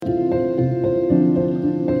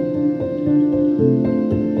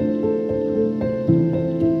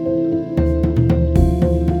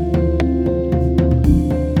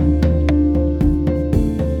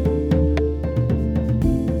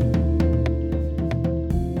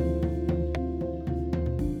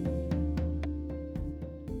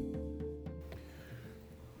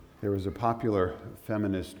There was a popular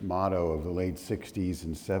feminist motto of the late 60s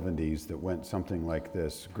and 70s that went something like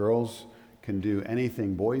this: girls can do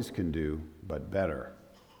anything boys can do, but better.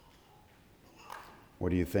 What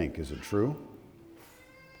do you think? Is it true?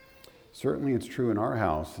 Certainly it's true in our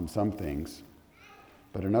house in some things,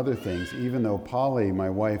 but in other things, even though Polly, my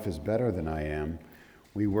wife, is better than I am,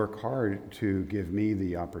 we work hard to give me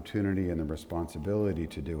the opportunity and the responsibility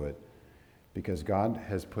to do it, because God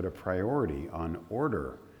has put a priority on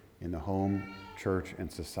order in the home, church,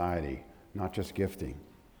 and society, not just gifting.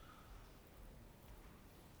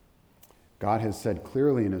 God has said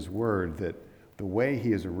clearly in His Word that the way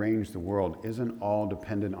He has arranged the world isn't all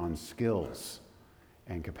dependent on skills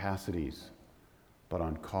and capacities, but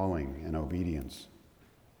on calling and obedience.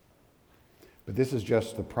 But this is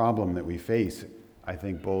just the problem that we face, I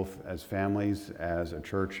think, both as families, as a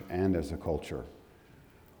church, and as a culture.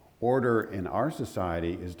 Order in our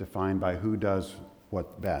society is defined by who does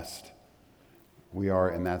what best. We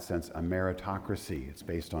are, in that sense, a meritocracy. It's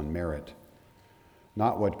based on merit,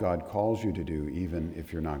 not what God calls you to do, even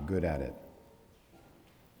if you're not good at it.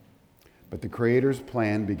 But the Creator's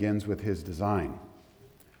plan begins with His design,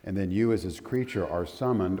 and then you as His creature are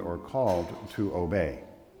summoned or called to obey.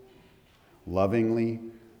 Lovingly,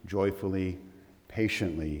 joyfully,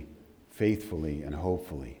 patiently, faithfully, and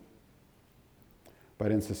hopefully.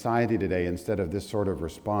 But in society today, instead of this sort of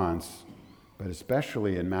response, but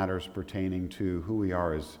especially in matters pertaining to who we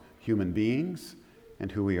are as human beings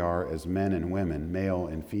and who we are as men and women, male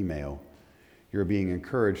and female, you're being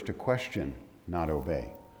encouraged to question, not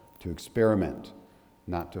obey, to experiment,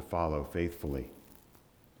 not to follow faithfully.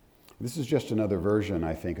 This is just another version,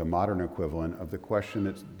 I think, a modern equivalent of the question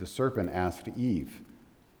that the serpent asked Eve.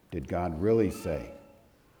 Did God really say?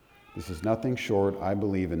 This is nothing short, I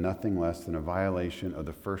believe, and nothing less than a violation of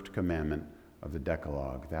the first commandment of the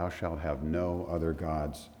Decalogue. Thou shalt have no other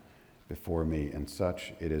gods before me, and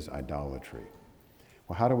such it is idolatry.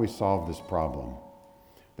 Well, how do we solve this problem?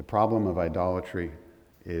 The problem of idolatry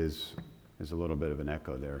is a little bit of an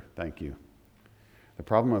echo there. Thank you. The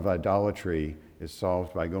problem of idolatry is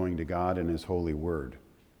solved by going to God and His holy word.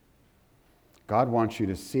 God wants you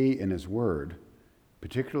to see in His word,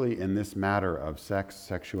 particularly in this matter of sex,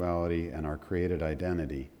 sexuality, and our created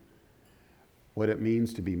identity, what it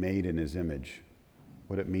means to be made in His image,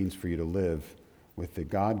 what it means for you to live with the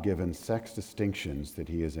God-given sex distinctions that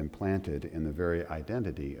He has implanted in the very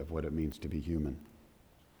identity of what it means to be human.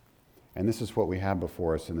 And this is what we have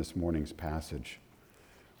before us in this morning's passage.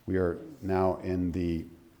 We are now in the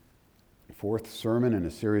fourth sermon in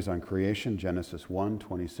a series on creation, Genesis 1,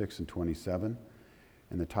 26 and 27.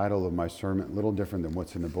 And the title of my sermon, a little different than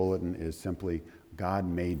what's in the bulletin, is simply, God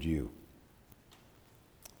Made You.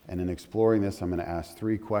 And in exploring this, I'm going to ask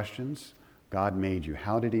three questions. God made you.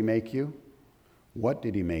 How did He make you? What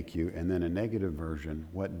did He make you? And then a negative version,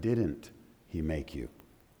 what didn't He make you?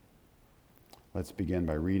 Let's begin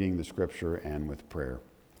by reading the scripture and with prayer.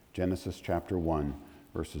 Genesis chapter 1,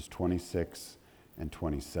 verses 26 and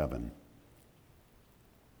 27.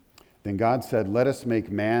 Then God said, let us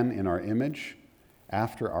make man in our image,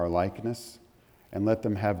 after our likeness, and let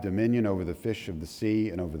them have dominion over the fish of the sea,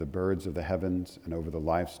 and over the birds of the heavens, and over the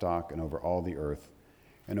livestock, and over all the earth,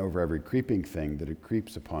 and over every creeping thing that it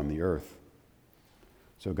creeps upon the earth.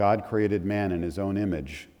 So God created man in His own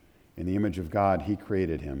image. In the image of God He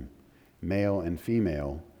created him. Male and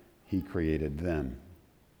female He created them.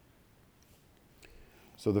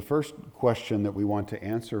 So the first question that we want to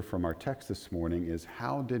answer from our text this morning is,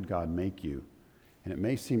 how did God make you? And it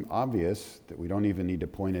may seem obvious that we don't even need to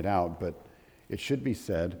point it out, but it should be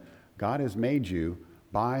said, God has made you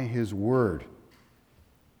by His word.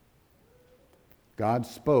 God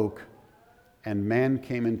spoke, and man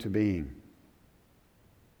came into being.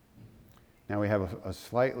 Now we have a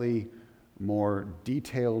slightly more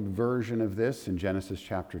detailed version of this in Genesis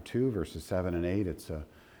chapter 2, verses 7 and 8. It's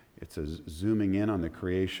a zooming in on the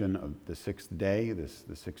creation of the sixth day,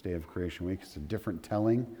 the sixth day of creation week. It's a different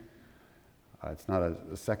telling. It's not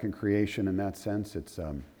a second creation in that sense. It's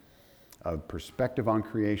a perspective on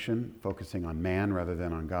creation, focusing on man rather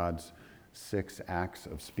than on God's 6 acts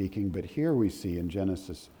of speaking. But here we see in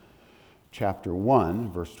Genesis chapter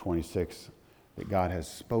 1, verse 26, that God has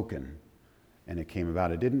spoken, and it came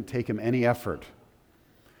about. It didn't take Him any effort.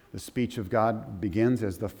 The speech of God begins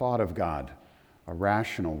as the thought of God, a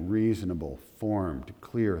rational, reasonable, formed,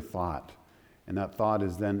 clear thought. And that thought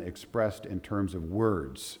is then expressed in terms of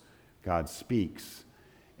words. God speaks,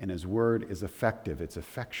 and His word is effective, it's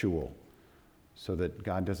effectual, so that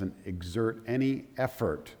God doesn't exert any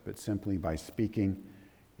effort, but simply by speaking,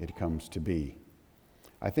 it comes to be.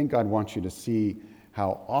 I think God wants you to see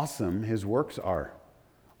how awesome His works are.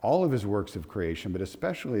 all of his works of creation, but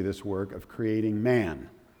especially this work of creating man.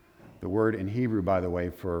 The word in Hebrew, by the way,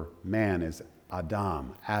 for man is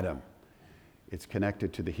Adam. It's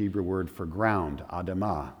connected to the Hebrew word for ground,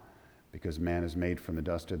 Adamah, because man is made from the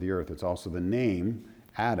dust of the earth. It's also the name,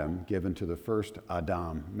 Adam, given to the first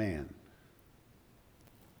Adam, man.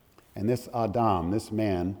 And this Adam, this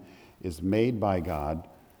man, is made by God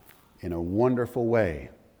in a wonderful way,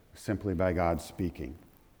 simply by God speaking.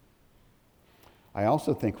 I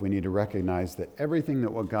also think we need to recognize that everything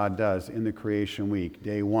that what God does in the creation week,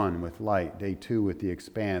 day 1 with light, day 2 with the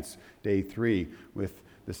expanse, day 3 with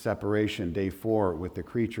the separation, day 4 with the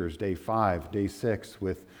creatures, day 5, day 6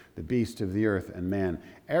 with the beast of the earth and man,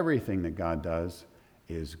 everything that God does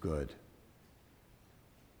is good.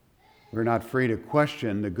 We're not free to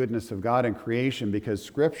question the goodness of God in creation because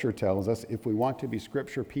Scripture tells us, if we want to be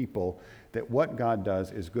Scripture people, that what God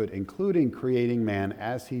does is good, including creating man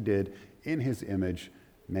as he did in his image,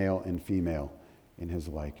 male and female, in his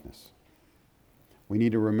likeness. We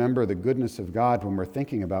need to remember the goodness of God when we're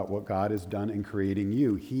thinking about what God has done in creating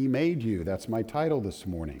you. He made you. That's my title this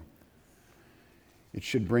morning. It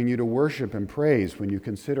should bring you to worship and praise when you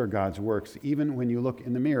consider God's works, even when you look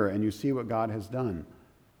in the mirror and you see what God has done.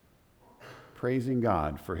 Praising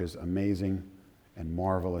God for his amazing and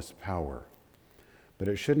marvelous power. But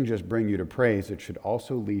it shouldn't just bring you to praise, it should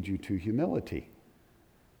also lead you to humility.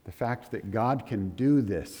 The fact that God can do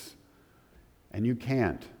this and you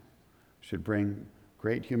can't should bring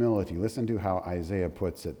great humility. Listen to how Isaiah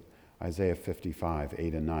puts it, Isaiah 55,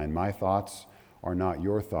 8 and 9. My thoughts are not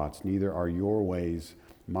your thoughts, neither are your ways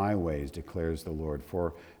my ways, declares the Lord.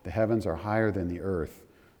 For the heavens are higher than the earth,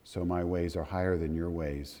 so my ways are higher than your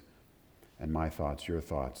ways, and my thoughts your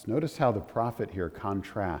thoughts. Notice how the prophet here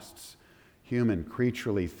contrasts human,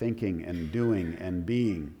 creaturely thinking and doing and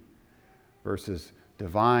being versus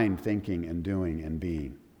divine thinking and doing and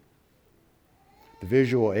being. The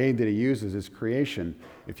visual aid that he uses is creation.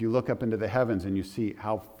 If you look up into the heavens and you see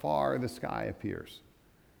how far the sky appears,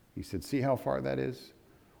 he said, see how far that is?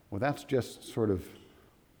 Well, that's just sort of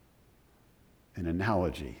an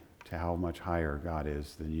analogy to how much higher God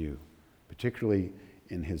is than you, particularly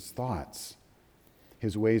in his thoughts.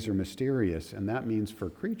 His ways are mysterious, and that means for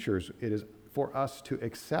creatures, it is for us to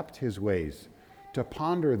accept his ways, to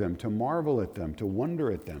ponder them, to marvel at them, to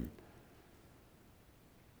wonder at them,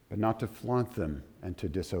 but not to flaunt them and to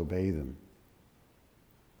disobey them.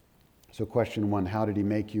 So question 1, how did he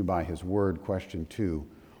make you? By his word. Question 2,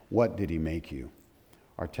 what did he make you?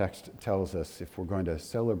 Our text tells us if we're going to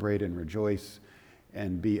celebrate and rejoice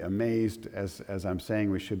and be amazed, as I'm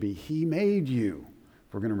saying we should be, he made you.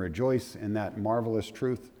 If we're going to rejoice in that marvelous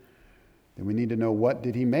truth, then we need to know, what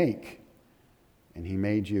did he make? And he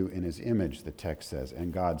made you in his image, the text says.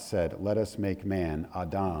 And God said, let us make man,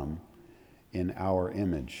 Adam, in our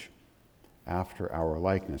image, after our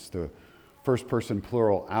likeness. The first person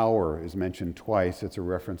plural, our, is mentioned twice. It's a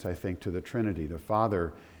reference, I think, to the Trinity. The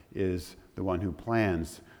Father is the one who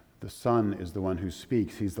plans. The Son is the one who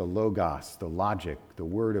speaks. He's the logos, the logic, the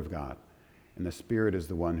Word of God. And the Spirit is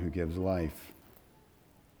the one who gives life.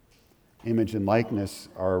 Image and likeness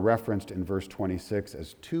are referenced in verse 26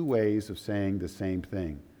 as two ways of saying the same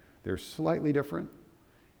thing. They're slightly different.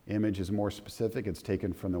 Image is more specific. It's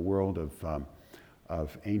taken from the world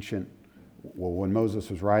of ancient. Well, when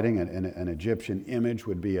Moses was writing, an Egyptian image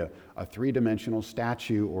would be a three-dimensional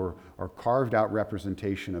statue or carved out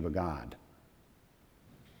representation of a god.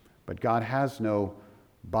 But God has no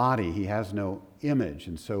body. He has no image.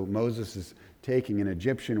 And so Moses is taking an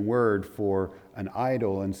Egyptian word for an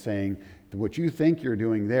idol and saying, what you think you're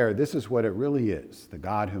doing there, this is what it really is. The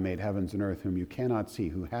God who made heavens and earth, whom you cannot see,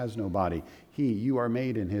 who has no body. You are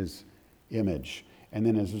made in his image. And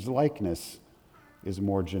then his likeness is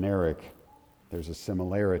more generic. There's a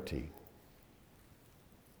similarity.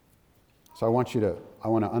 So I want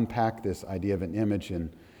to unpack this idea of an image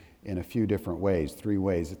in a few different ways, 3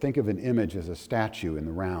 ways. Think of an image as a statue in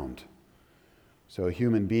the round. So a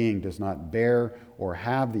human being does not bear or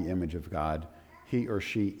have the image of God. He or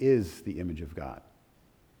she is the image of God.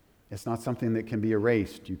 It's not something that can be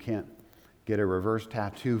erased. You can't get a reverse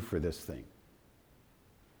tattoo for this thing.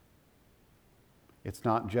 It's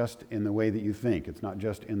not just in the way that you think. It's not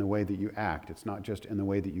just in the way that you act. It's not just in the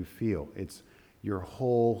way that you feel. It's your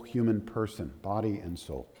whole human person, body and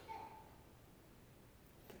soul.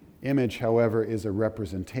 Image, however, is a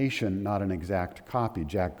representation, not an exact copy.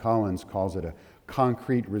 Jack Collins calls it a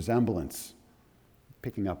concrete resemblance,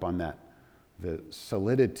 picking up on that, the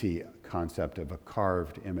solidity concept of a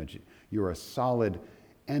carved image. You're a solid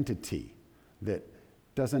entity that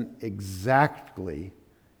doesn't exactly,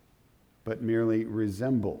 but merely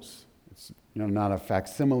resembles. It's Not a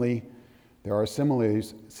facsimile. There are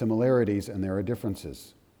similarities and there are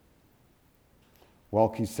differences.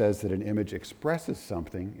 Walke says that an image expresses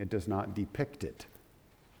something, it does not depict it.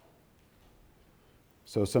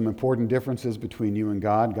 So some important differences between you and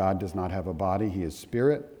God. God does not have a body. He is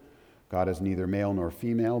spirit. God is neither male nor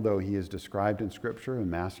female, though he is described in Scripture in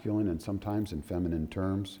masculine and sometimes in feminine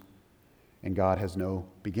terms. And God has no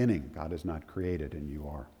beginning. God is not created, and you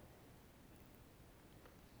are.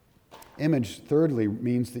 Image, thirdly,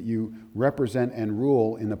 means that you represent and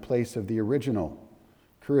rule in the place of the original.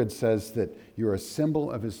 Currid says that you're a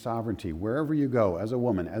symbol of his sovereignty. Wherever you go, as a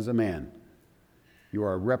woman, as a man, you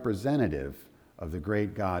are a representative of the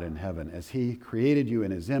great God in heaven. As he created you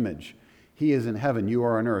in his image, he is in heaven, you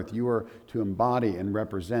are on earth. You are to embody and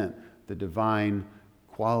represent the divine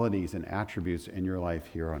qualities and attributes in your life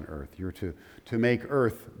here on earth. You're to make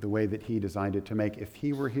earth the way that he designed it to make if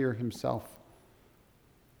he were here himself.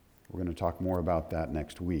 We're going to talk more about that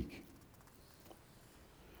next week.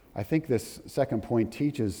 I think this second point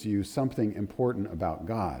teaches you something important about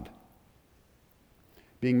God.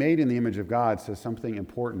 Being made in the image of God says something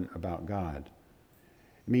important about God.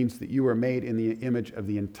 It means that you are made in the image of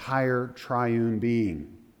the entire triune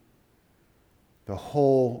being, the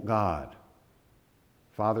whole God,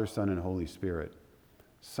 Father, Son, and Holy Spirit.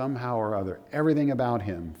 Somehow or other, everything about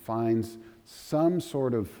him finds some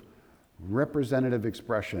sort of representative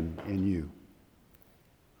expression in you.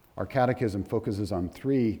 Our catechism focuses on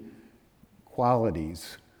 3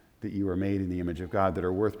 qualities that you are made in the image of God that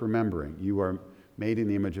are worth remembering. You are made in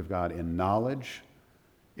the image of God in knowledge,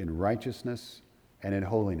 in righteousness, and in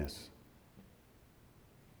holiness.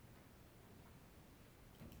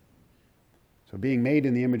 So being made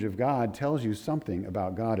in the image of God tells you something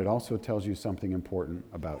about God. It also tells you something important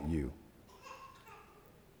about you.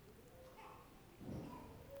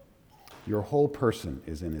 Your whole person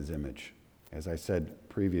is in his image. As I said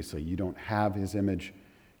previously, you don't have his image,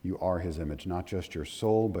 you are his image. Not just your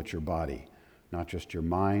soul, but your body. Not just your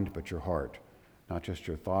mind, but your heart. Not just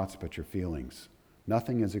your thoughts, but your feelings.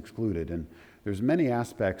 Nothing is excluded. And there's many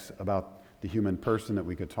aspects about the human person that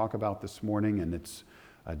we could talk about this morning, and it's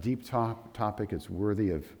a deep topic. It's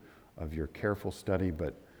worthy of your careful study,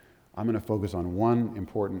 but I'm going to focus on one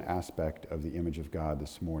important aspect of the image of God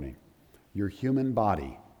this morning. Your human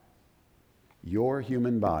body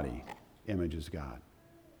images God.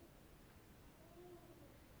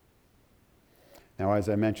 Now, as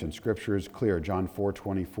I mentioned, Scripture is clear. John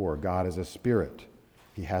 4:24, God is a spirit.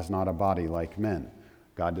 He has not a body like men.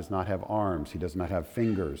 God does not have arms. He does not have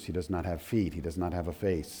fingers. He does not have feet. He does not have a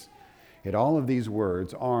face. Yet all of these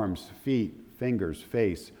words, arms, feet, fingers,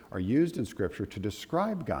 face, are used in Scripture to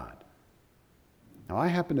describe God. Now, I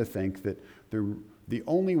happen to think that the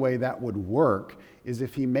only way that would work is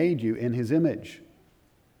if he made you in his image.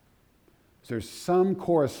 So there's some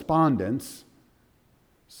correspondence,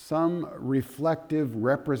 some reflective,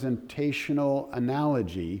 representational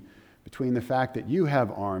analogy between the fact that you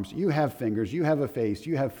have arms, you have fingers, you have a face,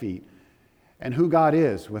 you have feet, and who God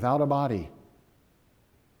is without a body.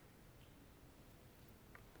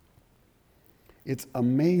 It's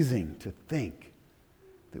amazing to think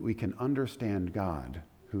that we can understand God,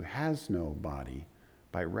 who has no body,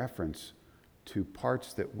 by reference to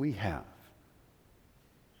parts that we have.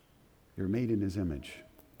 You're made in his image.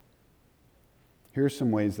 Here's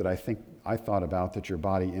some ways that I thought about that your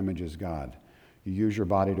body images God. You use your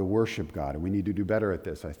body to worship God, and we need to do better at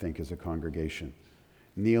this, I think, as a congregation.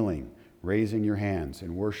 Kneeling, raising your hands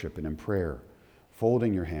in worship and in prayer,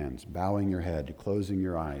 folding your hands, bowing your head, closing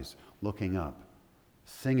your eyes, looking up,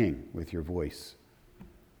 singing with your voice.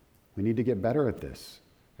 We need to get better at this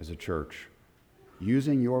as a church.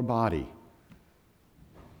 Using your body,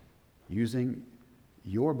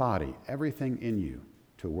 everything in you,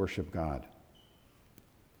 to worship God.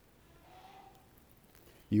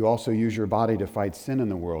 You also use your body to fight sin in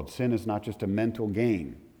the world. Sin is not just a mental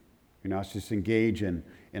game. You're not just engaged in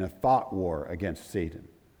a thought war against Satan.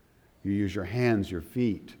 You use your hands, your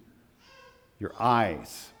feet, your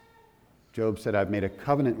eyes. Job said, I've made a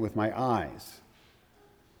covenant with my eyes.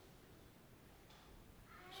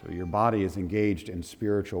 So your body is engaged in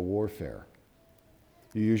spiritual warfare.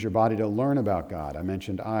 You use your body to learn about God. I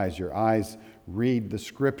mentioned eyes. Your eyes read the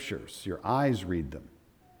Scriptures. Your eyes read them.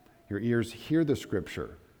 Your ears hear the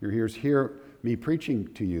Scripture. Your ears hear me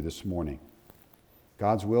preaching to you this morning.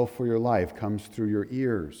 God's will for your life comes through your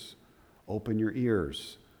ears. Open your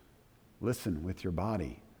ears. Listen with your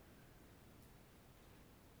body.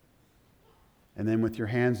 And then with your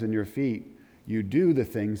hands and your feet, you do the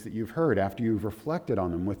things that you've heard after you've reflected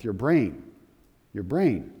on them with your brain. Your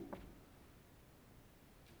brain.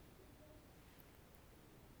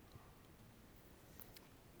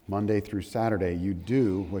 Monday through Saturday, you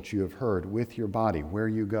do what you have heard with your body, where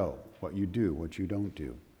you go, what you do, what you don't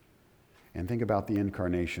do. And think about the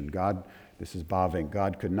incarnation. God, this is Bavinck,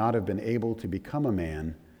 God could not have been able to become a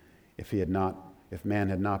man if man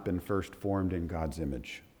had not been first formed in God's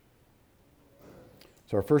image.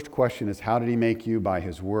 So our first question is, how did he make you? By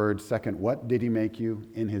his word. Second, what did he make you?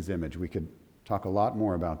 In his image. We could talk a lot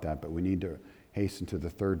more about that, but we need to hasten to the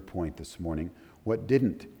third point this morning. What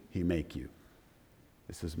didn't he make you?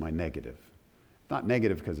 This is my negative. Not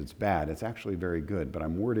negative because it's bad. It's actually very good, but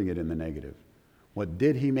I'm wording it in the negative. What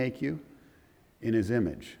did he make you? In his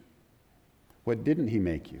image. What didn't he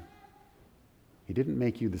make you? He didn't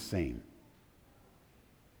make you the same.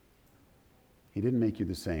 He didn't make you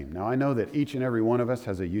the same. Now, I know that each and every one of us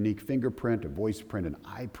has a unique fingerprint, a voice print, an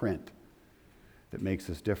eye print that makes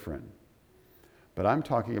us different. But I'm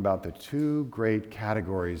talking about the two great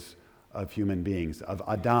categories of human beings, of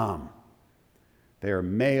Adam. They are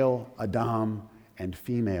male Adam and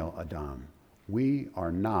female Adam. We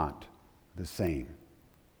are not the same.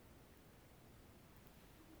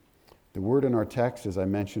 The word in our text, as I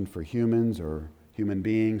mentioned, for humans or human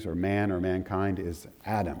beings or man or mankind is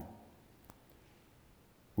Adam.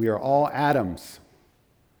 We are all Adams,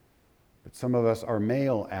 but some of us are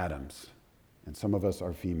male Adams and some of us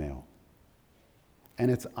are female.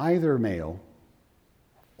 And it's either male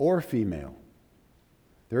or female.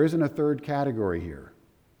 There isn't a third category here.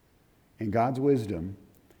 In God's wisdom,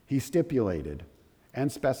 he stipulated and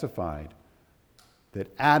specified that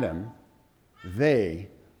Adam, they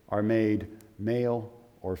are made male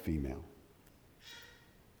or female.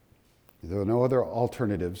 There are no other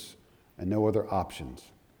alternatives and no other options.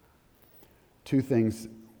 Two things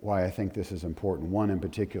why I think this is important. One in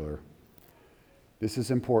particular, this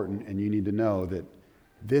is important, and you need to know that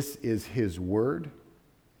this is his word,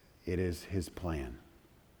 it is his plan.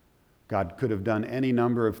 God could have done any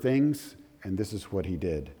number of things, and this is what he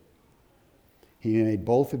did. He made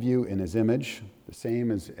both of you in his image, the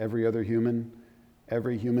same as every other human.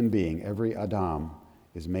 Every human being, every Adam,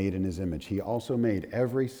 is made in his image. He also made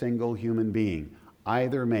every single human being,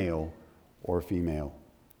 either male or female.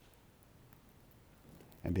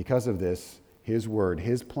 And because of this, his word,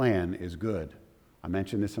 his plan is good. I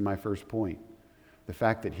mentioned this in my first point. The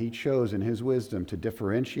fact that he chose in his wisdom to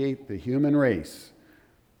differentiate the human race,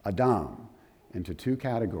 Adam, into two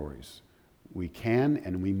categories. We can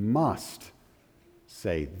and we must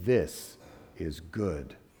say, this is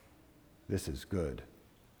good. This is good.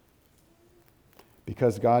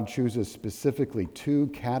 Because God chooses specifically two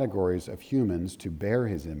categories of humans to bear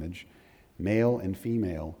his image, male and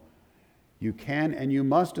female, you can and you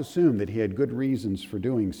must assume that he had good reasons for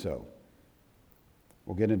doing so.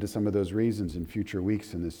 We'll get into some of those reasons in future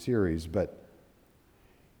weeks in this series, but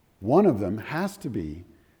one of them has to be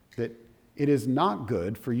that it is not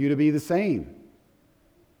good for you to be the same.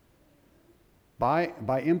 By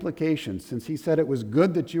implication, since he said it was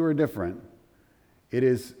good that you were different, it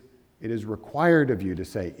is required of you to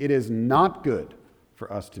say, it is not good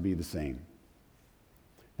for us to be the same.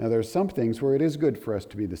 Now, there are some things where it is good for us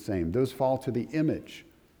to be the same. Those fall to the image.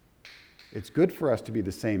 It's good for us to be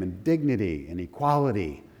the same in dignity and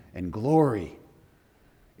equality and glory.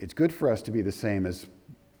 It's good for us to be the same, as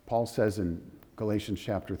Paul says in Galatians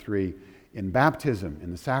chapter 3, in baptism, in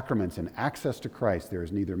the sacraments, and access to Christ, there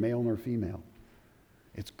is neither male nor female.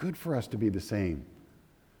 It's good for us to be the same.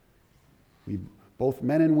 Both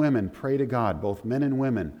men and women pray to God. Both men and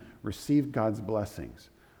women receive God's blessings.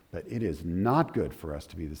 But it is not good for us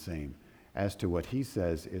to be the same as to what he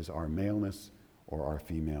says is our maleness or our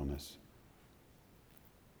femaleness.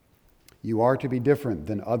 You are to be different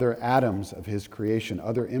than other Adams of his creation.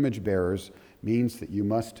 Other image bearers means that you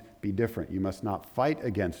must be different. You must not fight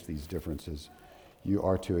against these differences. You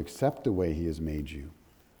are to accept the way he has made you.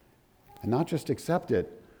 And not just accept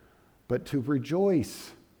it, but to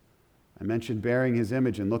rejoice. I mentioned bearing his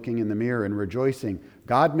image and looking in the mirror and rejoicing.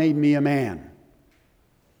 God made me a man.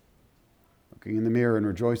 Looking in the mirror and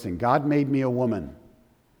rejoicing. God made me a woman.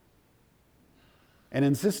 And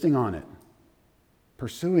insisting on it.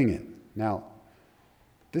 Pursuing it. Now,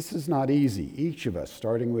 this is not easy. Each of us,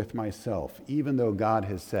 starting with myself, even though God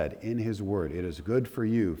has said in his word, it is good for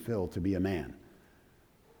you, Phil, to be a man.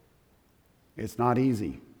 It's not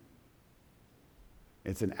easy.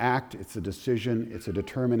 It's an act, it's a decision, it's a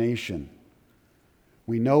determination.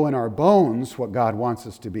 We know in our bones what God wants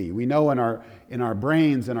us to be. We know in our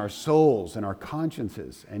brains and our souls and our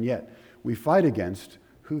consciences, and yet we fight against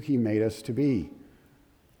who he made us to be.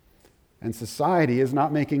 And society is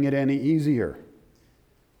not making it any easier.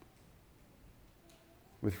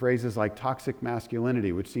 With phrases like toxic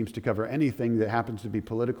masculinity, which seems to cover anything that happens to be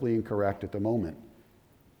politically incorrect at the moment.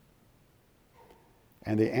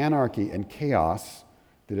 and the anarchy and chaos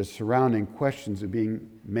that is surrounding questions of being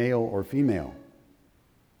male or female.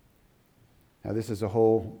 Now, this is a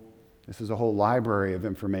whole library of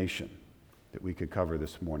information that we could cover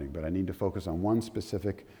this morning, but I need to focus on one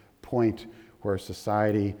specific point where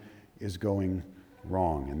society is going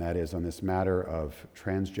wrong, and that is on this matter of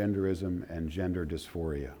transgenderism and gender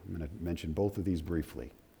dysphoria. I'm going to mention both of these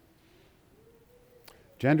briefly.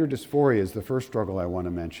 Gender dysphoria is the first struggle I want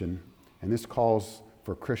to mention, and this calls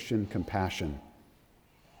for Christian compassion.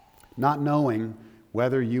 Not knowing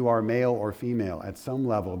whether you are male or female at some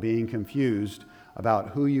level, being confused about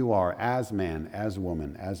who you are as man, as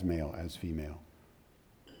woman, as male, as female.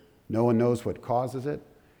 No one knows what causes it,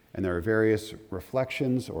 and there are various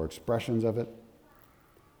reflections or expressions of it.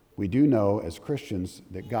 We do know as Christians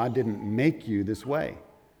that God didn't make you this way.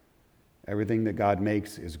 Everything that God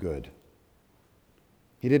makes is good.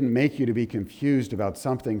 He didn't make you to be confused about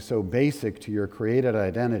something so basic to your created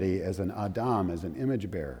identity as an Adam, as an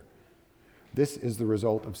image bearer. This is the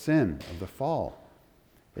result of sin, of the fall.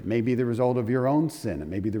 It may be the result of your own sin. It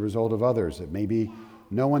may be the result of others. It may be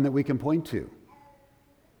no one that we can point to.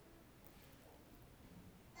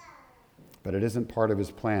 But it isn't part of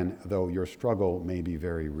his plan, though your struggle may be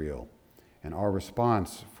very real. And our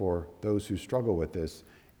response for those who struggle with this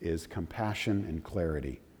is compassion and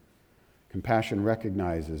clarity. Compassion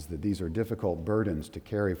recognizes that these are difficult burdens to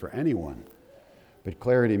carry for anyone. But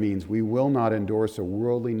clarity means we will not endorse a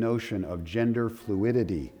worldly notion of gender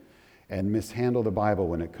fluidity and mishandle the Bible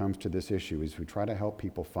when it comes to this issue as we try to help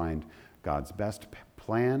people find God's best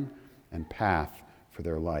plan and path for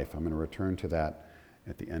their life. I'm going to return to that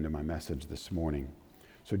at the end of my message this morning.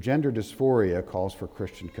 So gender dysphoria calls for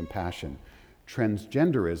Christian compassion.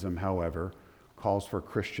 Transgenderism, however, calls for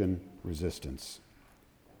Christian resistance.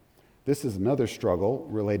 This is another struggle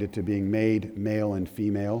related to being made male and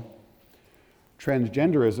female.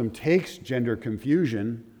 Transgenderism takes gender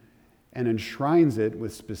confusion and enshrines it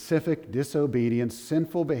with specific disobedient,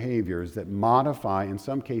 sinful behaviors that modify, in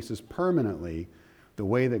some cases permanently, the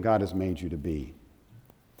way that God has made you to be.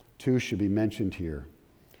 Two should be mentioned here.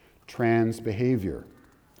 Trans behavior.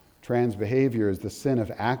 Trans behavior is the sin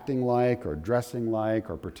of acting like or dressing like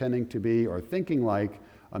or pretending to be or thinking like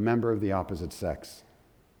a member of the opposite sex,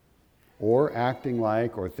 or acting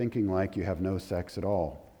like or thinking like you have no sex at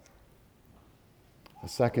all. The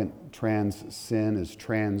second trans sin is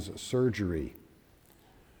trans surgery.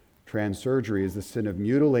 Trans surgery is the sin of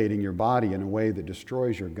mutilating your body in a way that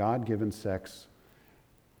destroys your God-given sex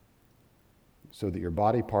so that your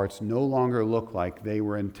body parts no longer look like they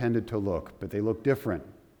were intended to look, but they look different.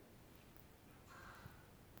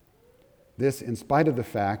 This, in spite of the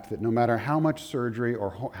fact that no matter how much surgery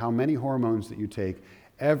or how many hormones that you take,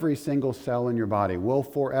 every single cell in your body will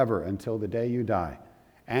forever, until the day you die,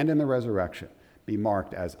 and in the resurrection, be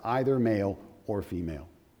marked as either male or female.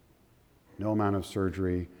 No amount of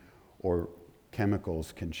surgery or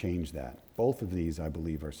chemicals can change that. Both of these, I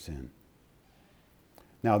believe, are sin.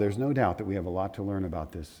 Now, there's no doubt that we have a lot to learn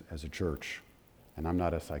about this as a church. And I'm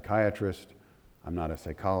not a psychiatrist, I'm not a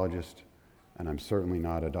psychologist, and I'm certainly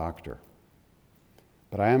not a doctor.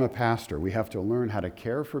 But I am a pastor. We have to learn how to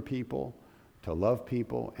care for people, to love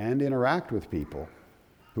people, and interact with people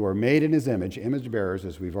who are made in his image, image bearers,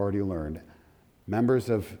 as we've already learned, members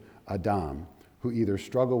of Adam, who either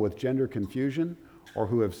struggle with gender confusion or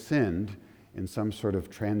who have sinned in some sort of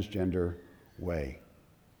transgender way.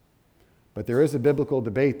 But there is a biblical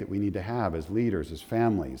debate that we need to have as leaders, as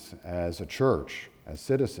families, as a church, as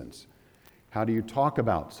citizens. How do you talk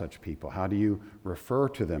about such people? How do you refer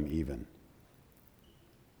to them even?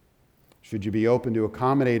 Should you be open to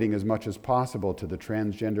accommodating as much as possible to the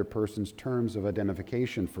transgender person's terms of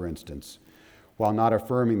identification, for instance, while not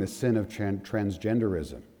affirming the sin of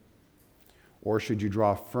transgenderism? Or should you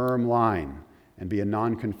draw a firm line and be a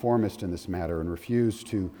nonconformist in this matter and refuse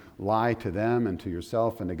to lie to them and to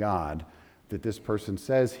yourself and to God that this person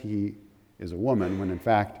says he is a woman when in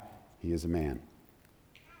fact he is a man?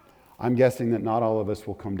 I'm guessing that not all of us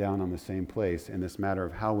will come down on the same place in this matter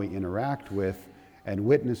of how we interact with and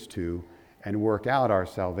witness to and work out our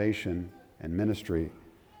salvation and ministry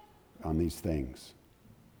on these things.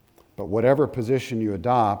 But whatever position you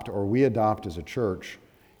adopt or we adopt as a church,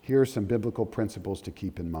 here are some biblical principles to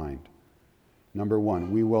keep in mind. Number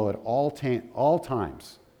one, we will at all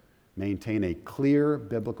times maintain a clear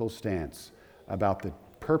biblical stance about the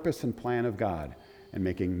purpose and plan of God and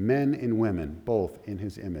making men and women both in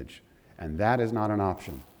his image. And that is not an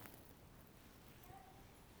option.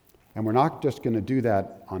 And we're not just going to do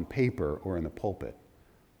that on paper or in the pulpit,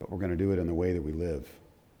 but we're going to do it in the way that we live.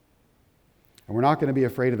 And we're not going to be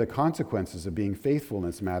afraid of the consequences of being faithful in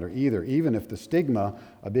this matter either, even if the stigma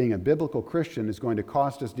of being a biblical Christian is going to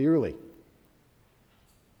cost us dearly.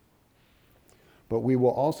 But we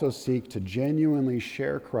will also seek to genuinely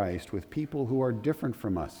share Christ with people who are different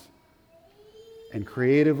from us, and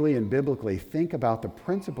creatively and biblically think about the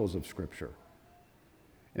principles of Scripture.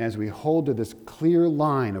 And as we hold to this clear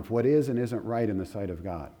line of what is and isn't right in the sight of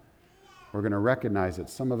God, we're going to recognize that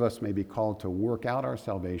some of us may be called to work out our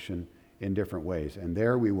salvation in different ways, and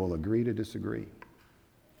there we will agree to disagree.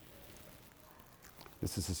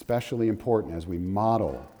 This is especially important as we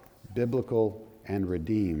model biblical and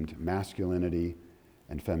redeemed masculinity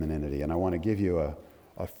and femininity. And I want to give you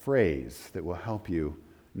a phrase that will help you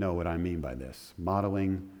know what I mean by this.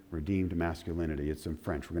 Modeling redeemed masculinity. It's in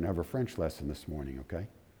French. We're going to have a French lesson this morning, okay?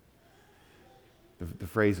 The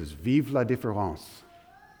phrase is vive la différence.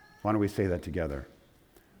 Why don't we say that together?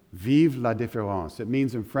 Vive la différence. It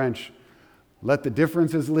means in French, let the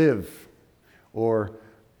differences live, or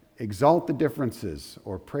exalt the differences,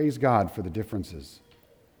 or praise God for the differences.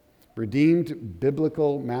 Redeemed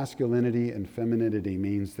biblical masculinity and femininity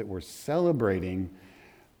means that we're celebrating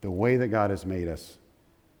the way that God has made us.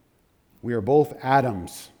 We are both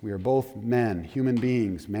Adams. We are both men, human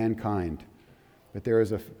beings, mankind. But there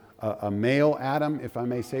is a male Adam, if I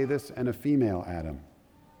may say this, and a female Adam.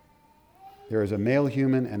 There is a male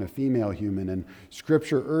human and a female human, and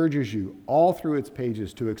Scripture urges you all through its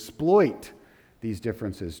pages to exploit these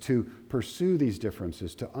differences, to pursue these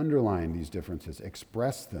differences, to underline these differences,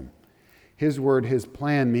 express them. His word, his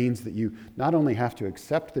plan means that you not only have to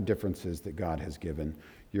accept the differences that God has given,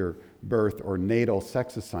 your birth or natal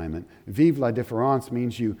sex assignment. Vive la différence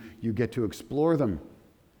means you get to explore them.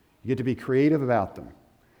 You get to be creative about them.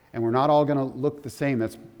 And we're not all going to look the same.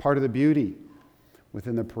 That's part of the beauty.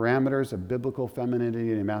 Within the parameters of biblical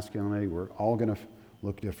femininity and masculinity, we're all going to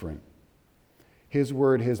look different. His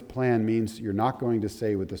word, his plan means you're not going to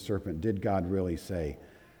say with the serpent, did God really say,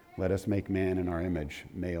 let us make man in our image,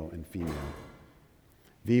 male and female?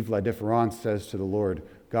 Vive la différence says to the Lord,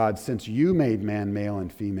 God, since you made man male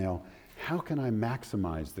and female, how can I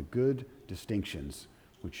maximize the good distinctions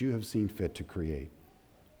which you have seen fit to create?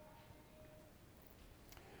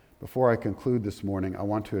 Before I conclude this morning, I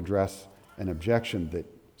want to address an objection that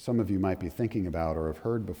some of you might be thinking about or have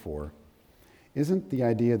heard before. Isn't the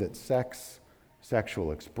idea that sex,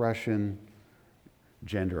 sexual expression,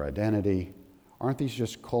 gender identity, aren't these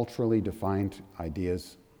just culturally defined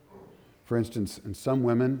ideas? For instance, in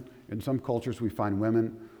some cultures, we find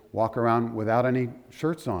women walk around without any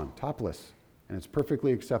shirts on, topless, and it's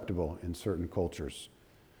perfectly acceptable in certain cultures.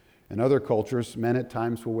 In other cultures, men at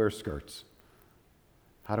times will wear skirts.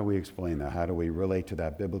 How do we explain that? How do we relate to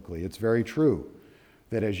that biblically? It's very true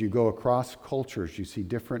that as you go across cultures, you see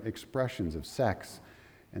different expressions of sex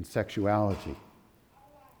and sexuality.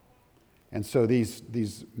 And so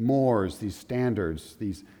these mores, these standards,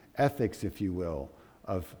 these ethics, if you will,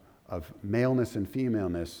 of maleness and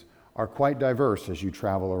femaleness are quite diverse as you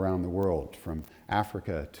travel around the world, from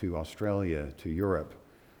Africa to Australia to Europe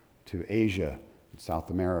to Asia, South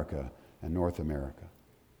America, and North America.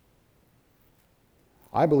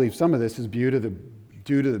 I believe some of this is due to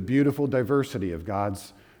the beautiful diversity of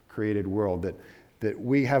God's created world, that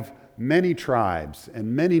we have many tribes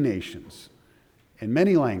and many nations and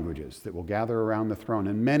many languages that will gather around the throne,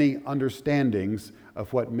 and many understandings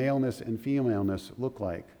of what maleness and femaleness look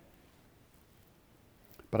like.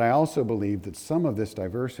 But I also believe that some of this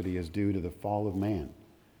diversity is due to the fall of man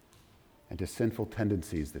and to sinful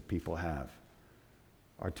tendencies that people have,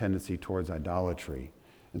 our tendency towards idolatry.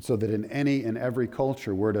 And so that in any and every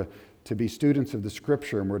culture, we're to be students of the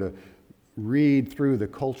Scripture, and we're to read through the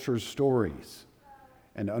culture's stories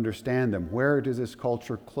and understand them. Where does this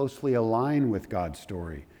culture closely align with God's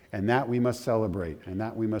story? And that we must celebrate, and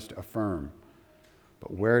that we must affirm.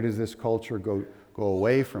 But where does this culture go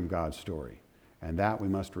away from God's story? And that we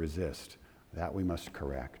must resist, that we must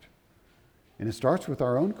correct. And it starts with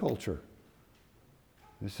our own culture.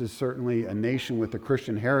 This is certainly a nation with a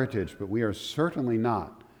Christian heritage, but we are certainly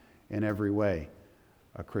not, in every way,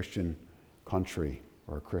 a Christian country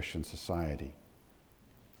or a Christian society.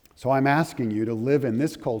 So I'm asking you to live in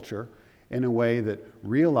this culture in a way that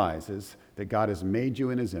realizes that God has made you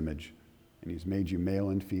in His image, and He's made you male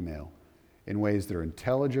and female, in ways that are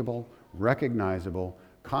intelligible, recognizable,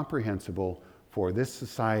 comprehensible for this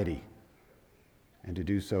society, and to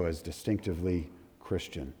do so as distinctively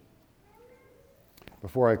Christian.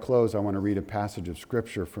 Before I close, I want to read a passage of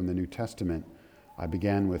Scripture from the New Testament. I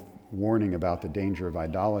began with warning about the danger of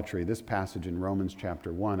idolatry. This passage in Romans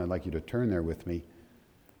chapter 1, I'd like you to turn there with me,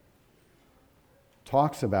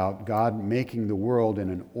 talks about God making the world in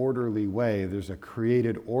an orderly way. There's a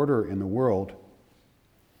created order in the world.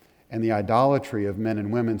 And the idolatry of men and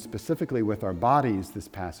women, specifically with our bodies, this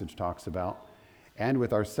passage talks about, and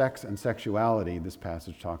with our sex and sexuality, this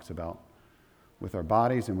passage talks about. With our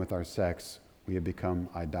bodies and with our sex, we have become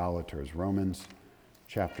idolaters. Romans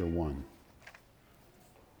chapter 1.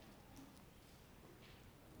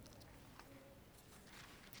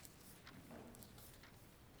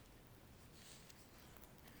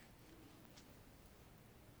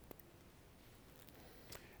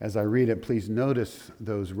 As I read it, please notice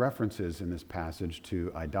those references in this passage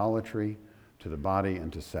to idolatry, to the body,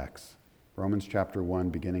 and to sex. Romans chapter 1,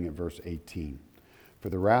 beginning at verse 18. For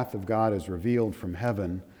the wrath of God is revealed from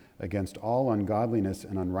heaven against all ungodliness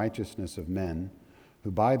and unrighteousness of men, who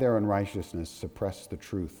by their unrighteousness suppress the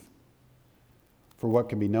truth. For what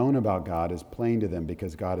can be known about God is plain to them,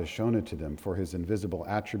 because God has shown it to them. For his invisible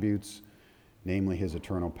attributes, namely his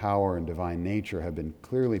eternal power and divine nature, have been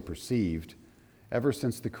clearly perceived ever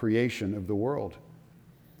since the creation of the world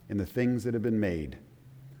in the things that have been made,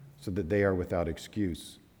 so that they are without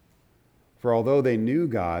excuse. For although they knew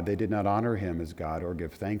God, they did not honor him as God or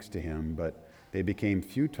give thanks to him, but they became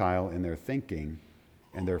futile in their thinking,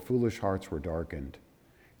 and their foolish hearts were darkened.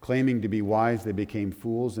 Claiming to be wise, they became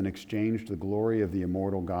fools and exchanged the glory of the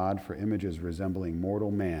immortal God for images resembling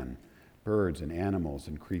mortal man, birds and animals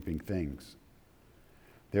and creeping things.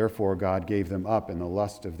 Therefore God gave them up in the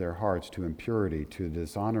lust of their hearts to impurity, to the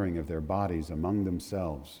dishonoring of their bodies among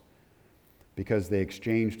themselves, because they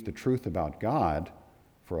exchanged the truth about God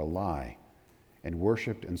for a lie, and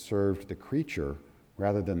worshipped and served the creature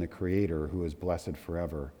rather than the Creator, who is blessed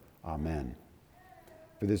forever. Amen.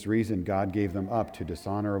 For this reason God gave them up to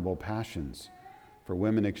dishonorable passions, for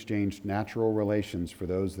women exchanged natural relations for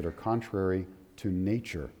those that are contrary to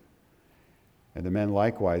nature. And the men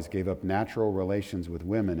likewise gave up natural relations with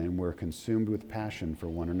women and were consumed with passion for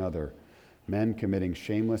one another, men committing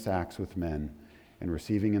shameless acts with men and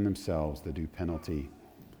receiving in themselves the due penalty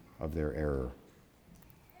of their error.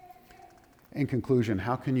 In conclusion,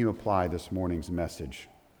 how can you apply this morning's message?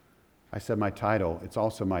 I said my title, it's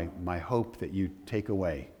also my hope that you take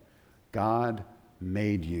away. God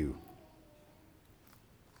made you.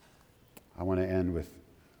 I want to end with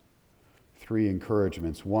 3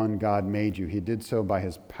 encouragements. 1, God made you. He did so by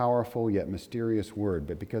his powerful yet mysterious word.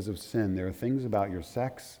 But because of sin, there are things about your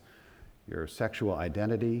sex, your sexual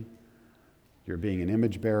identity, your being an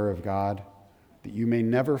image bearer of God, that you may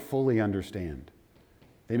never fully understand.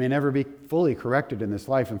 They may never be fully corrected in this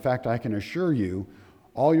life. In fact, I can assure you,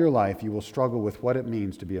 all your life you will struggle with what it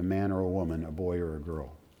means to be a man or a woman, a boy or a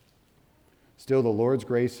girl. Still, the Lord's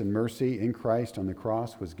grace and mercy in Christ on the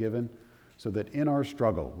cross was given so that in our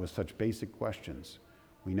struggle with such basic questions,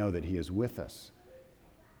 we know that he is with us.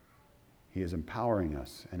 He is empowering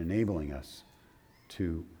us and enabling us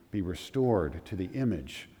to be restored to the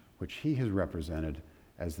image which he has represented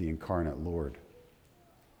as the incarnate Lord.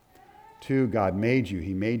 2, God made you.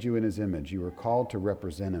 He made you in his image. You were called to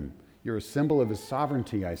represent him. You're a symbol of his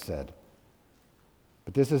sovereignty, I said.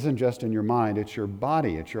 But this isn't just in your mind. It's your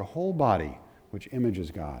body. It's your whole body which images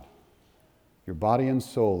God. Your body and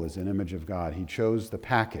soul is an image of God. He chose the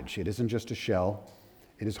package. It isn't just a shell.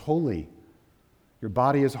 It is holy. Your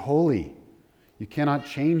body is holy. You cannot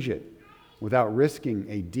change it without risking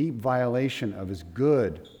a deep violation of his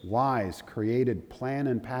good, wise, created plan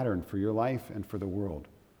and pattern for your life and for the world.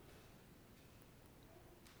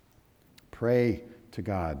 Pray to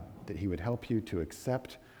God that he would help you to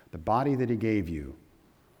accept the body that he gave you,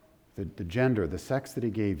 the gender, the sex that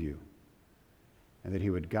he gave you, and that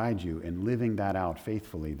he would guide you in living that out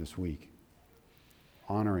faithfully this week,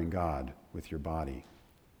 honoring God with your body.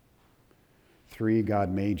 3,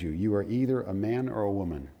 God made you. You are either a man or a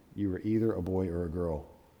woman. You are either a boy or a girl.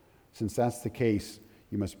 Since that's the case,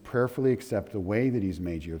 you must prayerfully accept the way that he's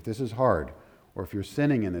made you. If this is hard, or if you're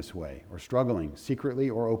sinning in this way, or struggling,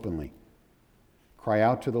 secretly or openly, cry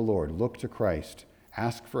out to the Lord. Look to Christ.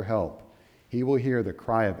 Ask for help. He will hear the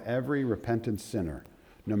cry of every repentant sinner,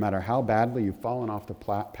 no matter how badly you've fallen off the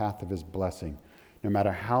path of his blessing, no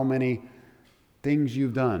matter how many things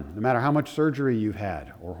you've done, no matter how much surgery you've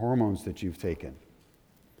had or hormones that you've taken.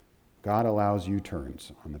 God allows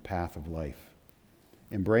U-turns on the path of life.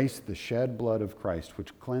 Embrace the shed blood of Christ,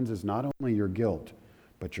 which cleanses not only your guilt,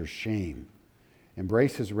 but your shame.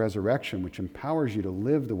 Embrace his resurrection, which empowers you to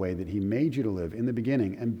live the way that he made you to live in the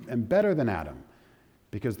beginning, and better than Adam,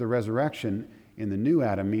 because the resurrection in the new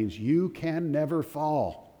Adam means you can never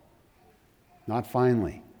fall. Not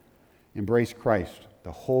finally. Embrace Christ,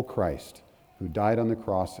 the whole Christ, who died on the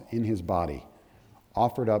cross in his body,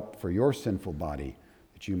 offered up for your sinful body,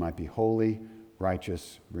 that you might be holy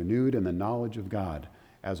righteous, renewed in the knowledge of God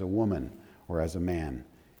as a woman or as a man,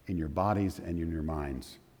 in your bodies and in your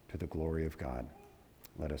minds, to the glory of God.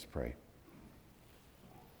 Let us pray.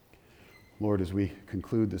 Lord, as we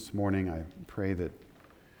conclude this morning, I pray that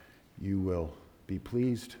you will be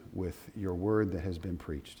pleased with your word that has been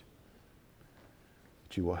preached,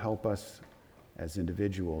 that you will help us as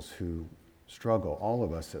individuals who struggle, all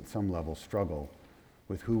of us at some level struggle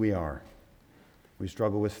with who we are. We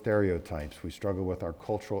struggle with stereotypes. We struggle with our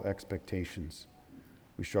cultural expectations.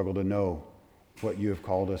 We struggle to know what you have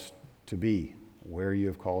called us to be, where you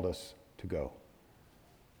have called us to go.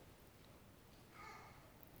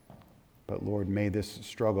 But Lord, may this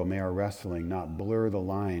struggle, may our wrestling not blur the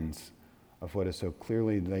lines of what is so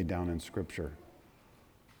clearly laid down in Scripture.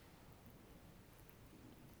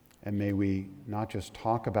 And may we not just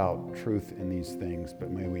talk about truth in these things,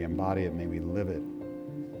 but may we embody it, may we live it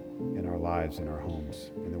in our lives, in our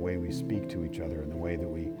homes, in the way we speak to each other, in the way that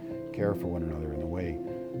we care for one another, in the way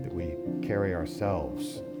that we carry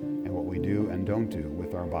ourselves, and what we do and don't do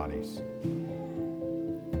with our bodies.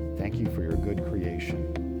 Thank you for your good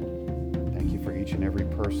creation. Thank you for each and every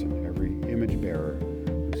person, every image bearer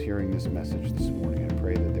who's hearing this message this morning. I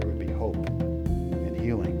pray that there would be hope and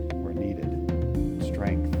healing where needed, and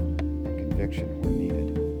strength and conviction where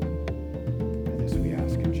needed. And this we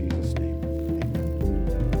ask in Jesus' name.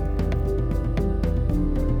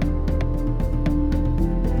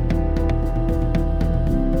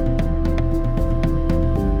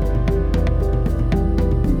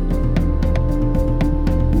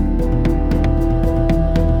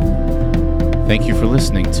 Thank you for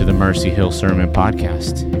listening to the Mercy Hill Sermon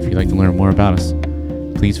Podcast. If you'd like to learn more about us,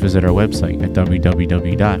 please visit our website at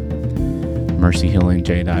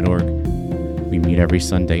www.mercyhillnj.org. We meet every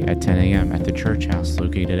Sunday at 10 a.m. at the church house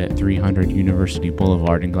located at 300 University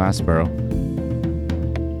Boulevard in Glassboro,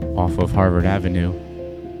 off of Harvard Avenue,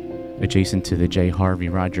 adjacent to the J. Harvey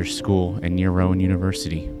Rogers School and near Rowan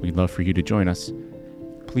University. We'd love for you to join us.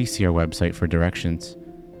 Please see our website for directions.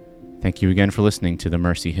 Thank you again for listening to the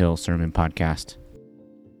Mercy Hill Sermon Podcast.